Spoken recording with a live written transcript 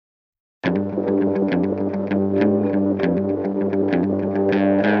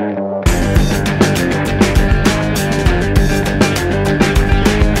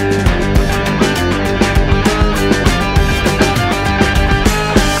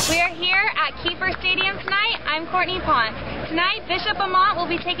Courtney Pond. Tonight, Bishop Amat will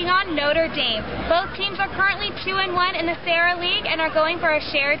be taking on Notre Dame. Both teams are currently 2-1 in the Serra League and are going for a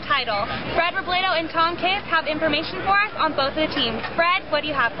shared title. Fred Robledo and Tom Kiss have information for us on both of the teams. Fred, what do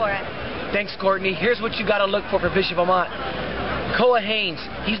you have for us? Thanks, Courtney. Here's what you got to look for Bishop Amat. Koa Haynes,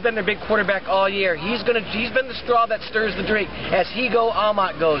 he's been their big quarterback all year. He's been the straw that stirs the drink. As he go,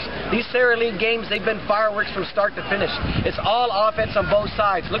 Amat goes. These Serra League games, they've been fireworks from start to finish. It's all offense on both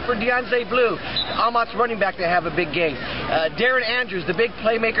sides. Look for Deonze Blue, Amat's running back, to have a big game. Darren Andrews, the big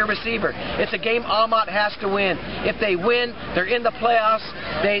playmaker receiver. It's a game Amat has to win. If they win, they're in the playoffs.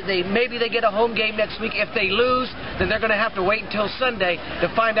 Maybe they get a home game next week. If they lose, then they're going to have to wait until Sunday to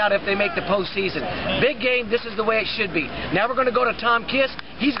find out if they make the postseason. Big game. This is the way it should be. Now we're going to go to Tom Kiss.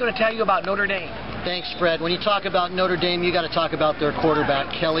 He's going to tell you about Notre Dame. Thanks, Fred. When you talk about Notre Dame, you got to talk about their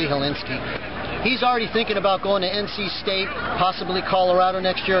quarterback, Kelly Helinski. He's already thinking about going to NC State, possibly Colorado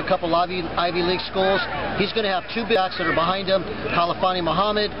next year, a couple Ivy League schools. He's going to have two backs that are behind him, Khalfani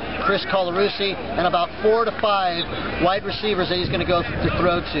Muhammed, Chris Colarusi, and about 4 to 5 wide receivers that he's going to go to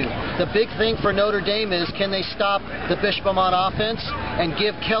throw to. The big thing for Notre Dame is, can they stop the Bishop Amat offense and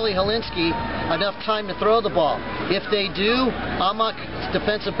give Kelly Helinski enough time to throw the ball? If they do, Amat's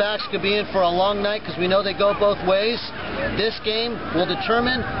defensive backs could be in for a long night because we know they go both ways. This game will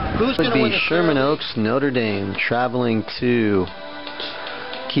determine who's going to win the Sherman Oaks, Notre Dame, traveling to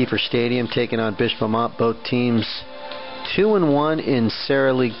Kiefer Stadium, taking on Bishop Amat. Both teams 2-1 in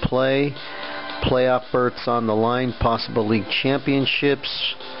Serra League play. Playoff berths on the line, possible league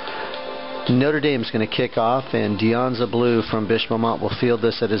championships. Notre Dame's going to kick off, and Deonze Blue from Bishop Amat will field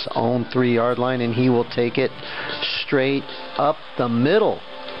this at his own 3-yard line, and he will take it straight up the middle,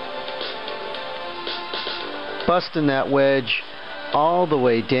 busting that wedge all the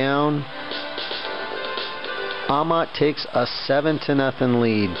way down. Amat takes a 7-0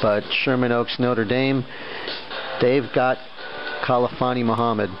 lead, but Sherman Oaks, Notre Dame, they've got Khalfani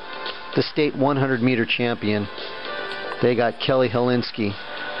Muhammed, the state 100-meter champion. They got Kelly Helinski,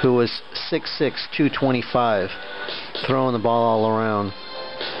 who was 6'6", 225, throwing the ball all around.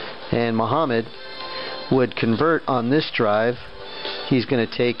 And Muhammad would convert on this drive. He's going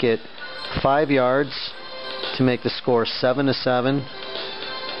to take it 5 yards to make the score 7-7.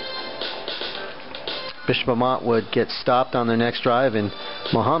 Bishop Amat would get stopped on their next drive, and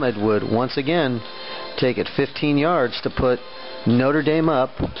Muhammad would once again take it 15 yards to put Notre Dame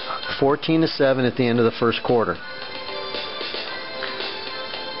up 14-7 at the end of the first quarter.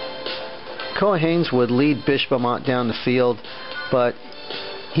 Koa Haynes would lead Bishop Amat down the field, but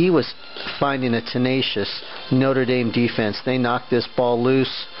he was finding a tenacious Notre Dame defense. They knocked this ball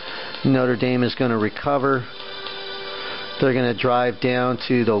loose. Notre Dame is going to recover. They're going to drive down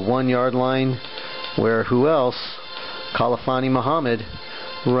to the 1-yard line, where who else? Khalfani Muhammed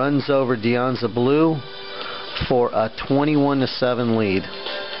runs over Deonze Blue for a 21-7 lead.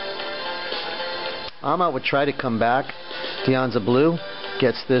 Amat would try to come back. Deonze Blue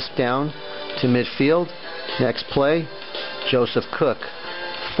gets this down to midfield. Next play, Joseph Cook,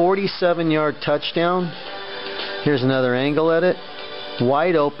 47-yard touchdown. Here's another angle at it.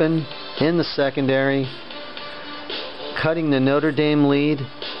 Wide open in the secondary, cutting the Notre Dame lead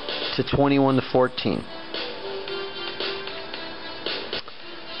to 21-14.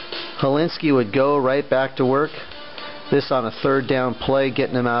 Helinski would go right back to work. This on a 3rd down play,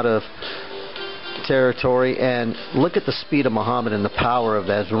 getting him out of territory. And look at the speed of Muhammad and the power of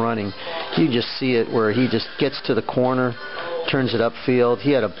that running. You just see it where he just gets to the corner, turns it upfield.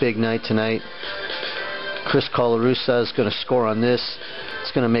 He had a big night tonight. Chris Colarusi is going to score on this.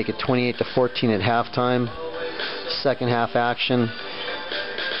 It's going to make it 28-14 at halftime. Second half action.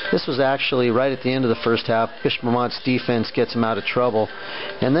 This was actually right at the end of the first half. Bishop Amat's defense gets him out of trouble.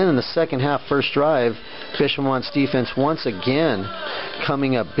 And then in the second half, first drive, Bishop Amat's defense once again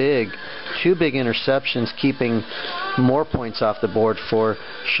coming up big. 2 big interceptions, keeping more points off the board for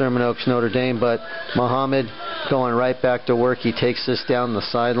Sherman Oaks, Notre Dame. But Muhammad going right back to work. He takes this down the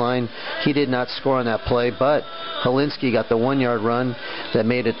sideline. He did not score on that play, but Helinski got the 1-yard run that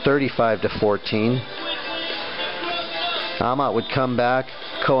made it 35-14. Amat would come back.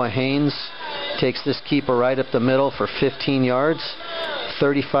 Koa Haynes takes this keeper right up the middle for 15 yards,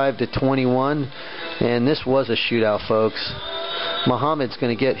 35-21. And this was a shootout, folks. Muhammad's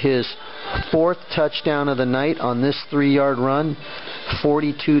going to get his 4th touchdown of the night on this 3-yard run.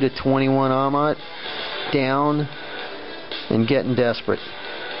 42-21 Amat, down and getting desperate.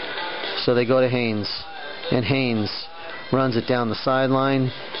 So they go to Haynes, and Haynes runs it down the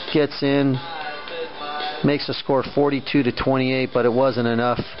sideline, gets in, makes the score 42-28, but it wasn't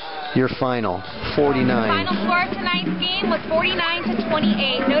enough Your final, 49. Final score of tonight's game was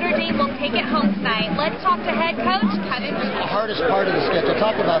 49-28. Notre Dame will take it home tonight. Let's talk to head coach Kevin. The hardest part of the schedule.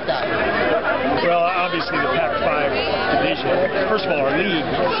 Talk about that. Well, obviously the Pac-5 division. First of all, our league,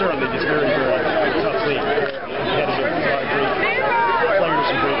 Serra league, is very, very tough league. Competitive, a lot of great players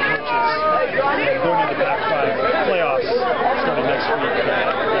and great coaches. Going into the Pac-5 playoffs starting next week.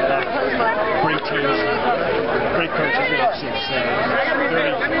 Great teams, great coaches. It's very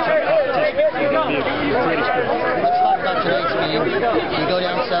tough competition. It's going to be a great experience. Let's talk about tonight's game. You go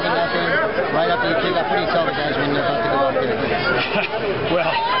down 7-0. Right after you kick up, what do you tell the guys when they're about to go out there? Well,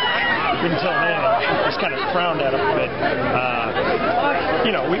 couldn't tell them anything. It's kind of frowned at them, but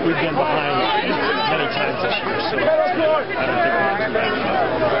you know, we've been behind many times this year, so I don't think we're too bad.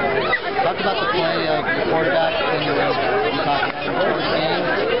 Talk about the play of the quarterback when you talk about the game,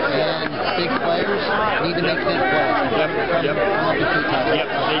 and big players need to make big plays. Yep,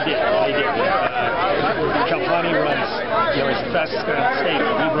 they did. Khalfani runs, you know, he's the fastest guy in the state,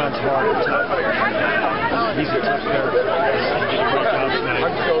 but he runs hard and tough. He's a tough player. He did a great job tonight.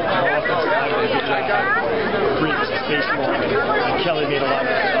 Our offensive line did a good job. Briggs is baseball, and Kelly made a lot of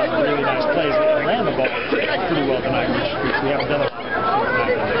really nice plays and ran the ball pretty well tonight, which we haven't done a lot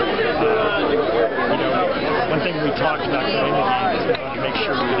tonight. You know, one thing we talked about during the game is we wanted to make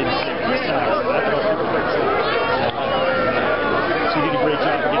sure we didn't take any sacks. I thought we were great. So we did a great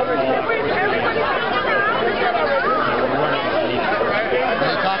job of getting the ball out.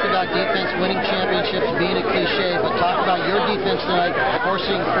 They talk about defense winning championships being a cliche, but talk about your defense tonight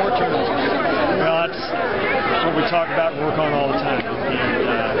forcing 4 turnovers. Well, that's what we talk about and work on all the time.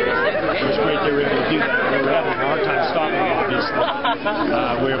 And it was great they were able to do that. We were having a hard time stopping it, obviously.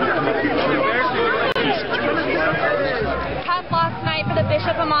 We were able to come up with key situations. Tough loss tonight for the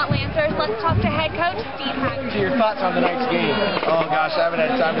Bishop Amat Lancers. Let's talk to head coach Steve Hackett. Your thoughts on tonight's game? Oh gosh, I haven't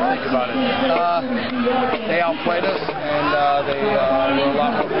had time to think about it. They outplayed us, and they were a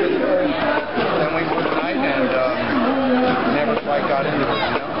lot more physical than we were tonight, and never quite got into it,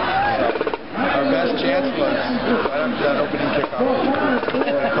 you know. So our best chance was right after that opening kickoff.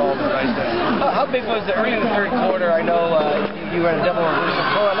 They called the right day. How big was it early in the third quarter? I know you were in a double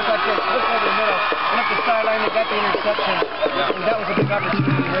reversal. It looked like they looked over the middle, went up the sideline, they got the interception. And that was a big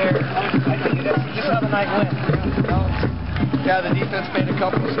opportunity there. I think that's just how the night went. Yeah, the defense made a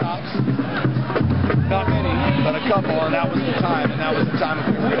couple of stops. Not many, but a couple, and that was the time. And that was the time if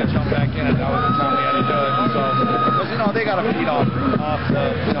we were going to jump back in, and that was the time we had to do it. And so, because, you know, they got to feed off the,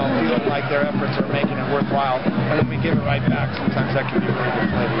 you know, feeling like their efforts are making it worthwhile. And when we give it right back, sometimes that can be really good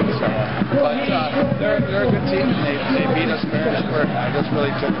play. So, but they're a good team, and they beat us fair and square. I just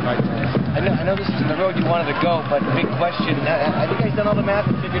really took the right turn. I know this isn't the road you wanted to go, but big question. Have you guys done all the math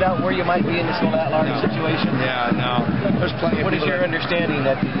and figured out where you might be in this whole at-large situation? Yeah, no. There's plenty of What is your understanding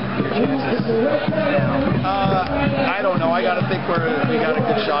that your chances now? I don't know. I got to think we got a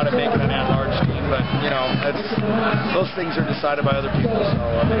good shot at making an at-large team, but, you know, those things are decided by other people, so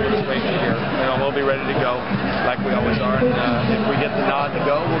it's great to hear. You know, we'll be ready to go like we always are, and if we get the nod to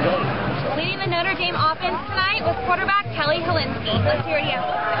go, we'll go. Leading the Notre Dame offense tonight was quarterback Kelly Halinsky. Let's hear it again.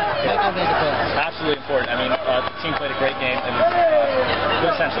 Absolutely important. I mean, the team played a great game, and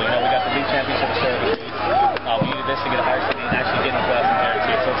essentially, you know, we got the league championship of Serra this week. We needed this to get a higher seed and actually get in the playoffs in there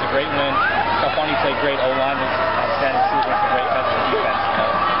too. So it's a great win. Khalfani played great. O-line was outstanding too. It's a great defense.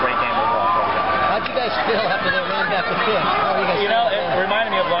 Great game overall. How'd you guys feel after they ran back the field? You know, it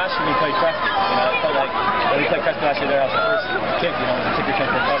reminded me of last year we played Preston. You know, it felt like when we played Preston last year, there was the first kick. You know, it was a kick return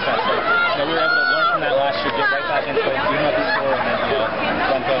for a touchdown. So, you know, we were able to learn from that last year, get right back into it, even up the score, and then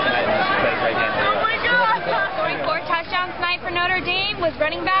run through tonight and just play a great game. Scoring 4 touchdowns tonight for Notre Dame was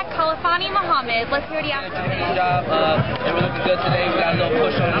running back Khalfani Muhammed. Let's hear it out. Good job. They were looking good today. We got a little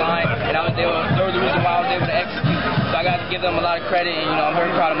push on the line, and they were the reason why I was able to execute. So I got to give them a lot of credit, and, you know, I'm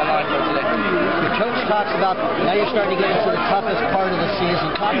very proud of my line for today. The coach talks about now you're starting to get into the toughest part of the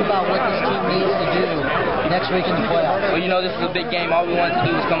season. Talk about what this team needs to do next week in the playoffs. Well, you know, this is a big game. All we wanted to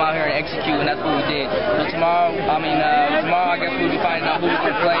do was come out here and execute, and that's what we did. So tomorrow I guess we'll be finding out who we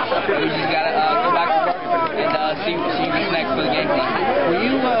can play. We just got to go back to work and see what's next for the game plan. Were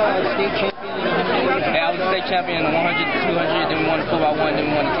you state champion? Yeah, I was a state champion in the 100, 200, then we won the 4x1, then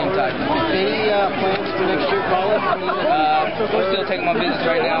we won the team title. Any plans for next year, Paula? We're still taking my visits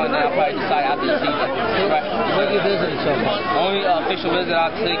right now, and then I'll probably decide after the season. Right. What have you visited so far? Only official visit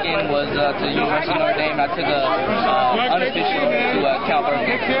I've taken was to the University of Notre Dame. I took a unofficial to Cal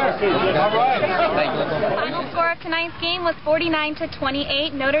Berkeley. All right. Thank you. Final score of tonight's game was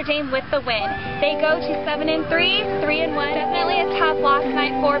 49-28. Notre Dame with the win. They go to 7-3, 3-1. Definitely a tough loss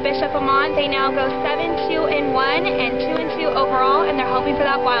tonight for Bishop Amat. They now go 7-2. 2-1 and 2-2 overall, and they're hoping for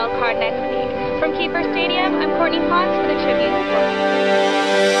that wild card next week. From Keeper Stadium, I'm Courtney Pons for the Tribune Sports.